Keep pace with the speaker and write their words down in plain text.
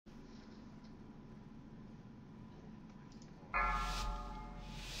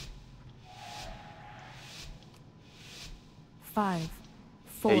5,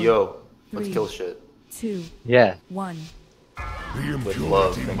 4. Hey yo, let's 3, kill shit. 2. Yeah. 1. With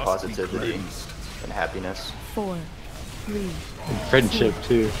love and positivity and happiness. 4, 3. And friendship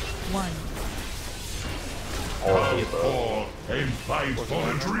too. 1. All of the above. Fall and fight for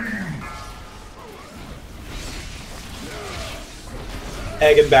a dream.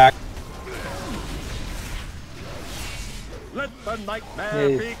 Egging back. Let the nightmare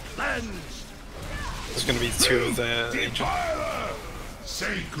Hey. be cleansed. There's gonna be two of the ancient, Defiler,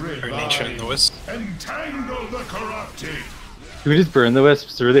 sacred or an ancient and the vines, wisp. entangle the corrupted. Can we just burn the wisp?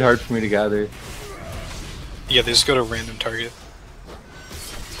 It's really hard for me to gather. Yeah, they just go to random target.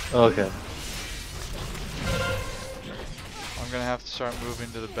 Oh, okay. I'm gonna have to start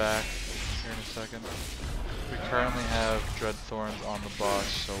moving to the back here in a second. We currently have Dread Thorns on the boss,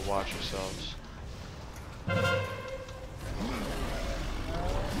 so watch yourselves.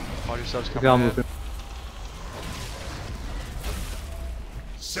 Watch yourselves Okay, I'll coming move in. it.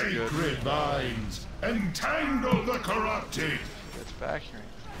 Sacred vines, entangle the corrupted. It's back here.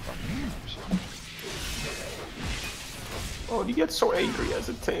 Oh, you get so angry as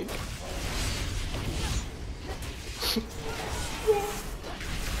a tank.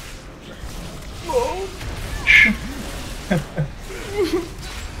 Oh.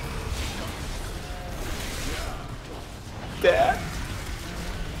 Dad.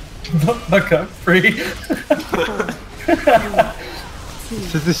 Look up free.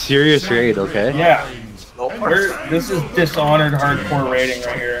 This is a serious raid, okay? Yeah. This is dishonored hardcore raiding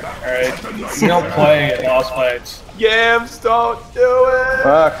right here. Alright. We don't play in boss fights. Yams, don't do it!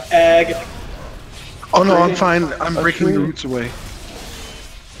 Fuck. Egg. Oh no, I'm fine. I'm breaking the roots away.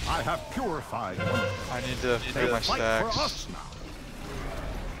 I have purified. I need to clear my Fight for stacks. us now.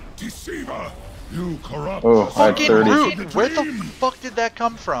 Deceiver, you corrupt. Oh, I had Fucking 30. root! Where the fuck did that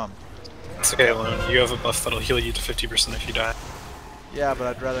come from? It's okay, Alone. You have a buff that'll heal you to 50% if you die. Yeah, but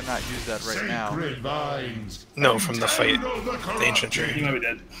I'd rather not use that right now. Sacred vines, No, from the fight. entangle The ancient You tree. know we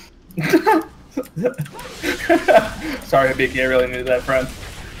did. Sorry, Vicky, I really needed that friend.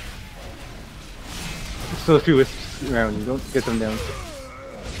 There's still a few wisps around. You don't get them down.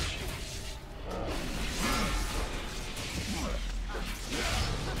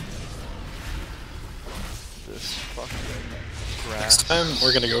 This fucking grass. Next time,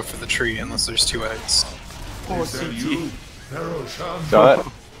 we're gonna go for the tree unless there's two eggs. Oh, Is that CT. you, Ferocious? Got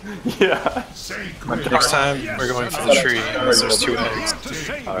it? Yeah. Sacred Next time, we're going for the tree unless there's two eggs.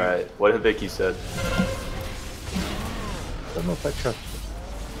 Alright, what did Vicky said? I don't know if I trust it.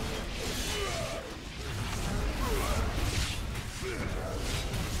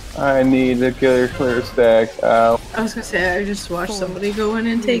 I need a killer clear stack. Ow. I was gonna say, I just watched somebody go in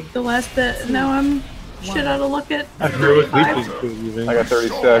and take the last bit, and now I'm shit out of luck at. I got 30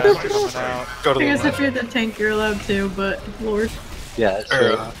 stacks. Coming out. Go to I the guess if left. you're the tank, you're allowed to, but Lord. Yeah, it's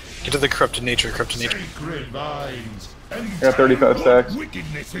Or, true. get to the corrupted nature, corrupted nature. Sacred vines, I got 35 stacks.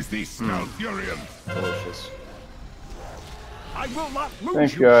 wickedness is the Smalfurium. Delicious. I will not lose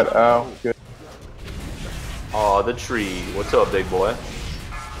Thank you. God. Ow. Good. Aw, the tree. What's up, big boy?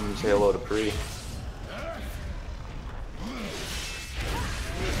 Let me say hello to Pre.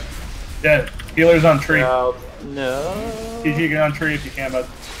 Yeah, healer's on tree. No. GG, get on tree if you can, bud.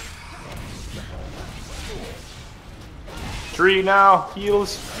 Tree now.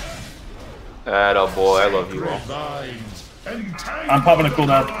 Heals. Atta boy, I love you all. Vines, I'm popping a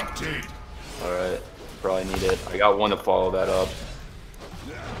cooldown. corrupted. Alright, probably need it. I got one to follow that up.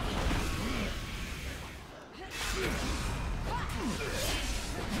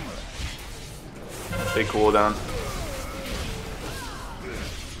 Big cooldown.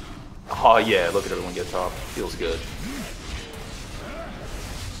 Oh yeah, look at everyone get top. Feels good.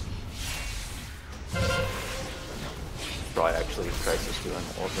 Probably actually Crisis doing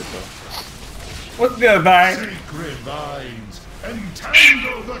all of it though. What's the other vine? Sacred vines,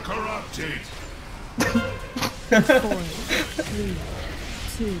 entangle the corrupted. 4, 3,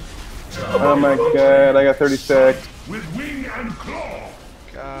 2. Oh my God, I got 36. With wing and claw.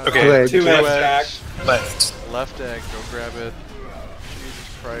 God. Okay, Two Two egg eggs. stacks. left. Left egg, go grab it. Jesus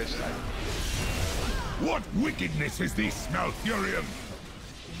Christ. What wickedness is this, Smalfurium?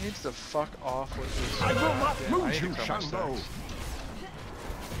 He needs to fuck off with this. I will not Damn, I lose need to you, clear my Shallow. stacks.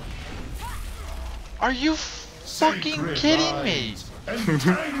 Are you fucking Sacred kidding me? vines,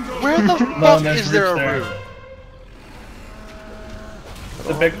 entangle Where the fuck there's is there roots a there. root? It's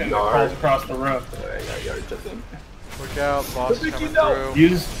a big thing that crawls across the room. Look out, boss is coming through.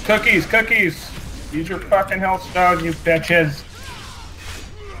 Use cookies. Use your fucking health stone, you bitches.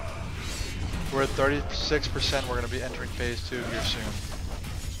 We're at 36%. We're gonna be entering phase 2 here soon.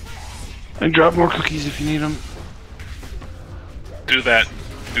 And drop more cookies if you need them. Do that.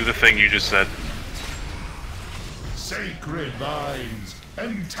 Do the thing you just said. Sacred vines,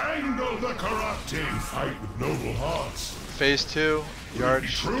 entangle the corrupting. Fight with noble hearts. Phase 2,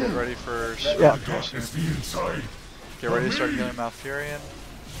 Yarch, get ready for Malfurion. Get ready to start healing Malfurion.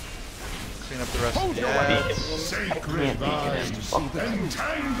 Clean up the rest of the ads. Sacred vines,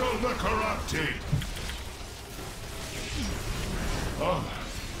 entangle the corrupting.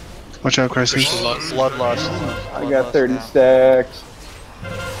 Watch out, Crisis. Bloodlust. I got 30 stacks.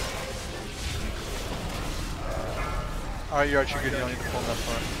 Alright, Yarch, you're good. You don't need to pull that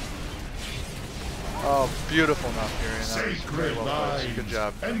far. Oh, beautiful Malfurion. That was very well placed. Good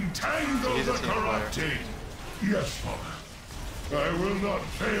job. Entangle He's a the team player. corrupting. Yes, Father. I will not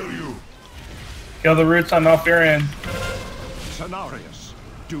fail you. Kill the roots on Malfurion. Cenarius,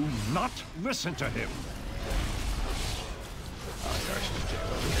 do not listen to him.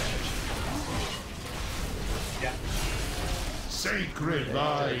 Sacred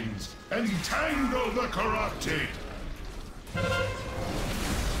vines, entangle the corrupted.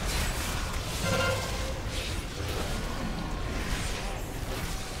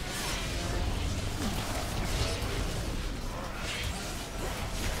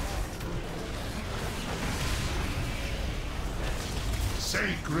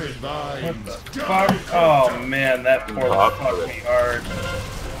 Sacred vines. Fuck. Oh man, that poor fucked me hard.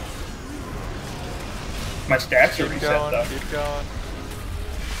 My stats are reset though. Keep going.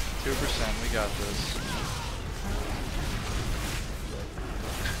 2%, we got this.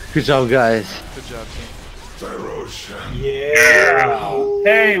 Good job, guys. Good job, team. Yeah.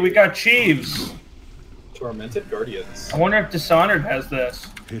 Hey, we got Chiefs. Tormented Guardians. I wonder if Dishonored has this.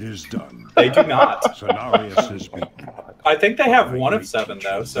 It is done. They do not. Cenarius is beaten. I think they have 1 of 7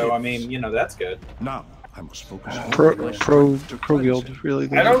 though, so I mean, you know, that's good. Now I must focus on Pro guild, really.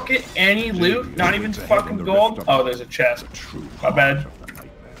 I don't get any loot, not even fucking gold. Oh, there's a chest. My bad.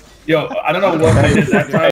 Yo, I don't know what we did that time.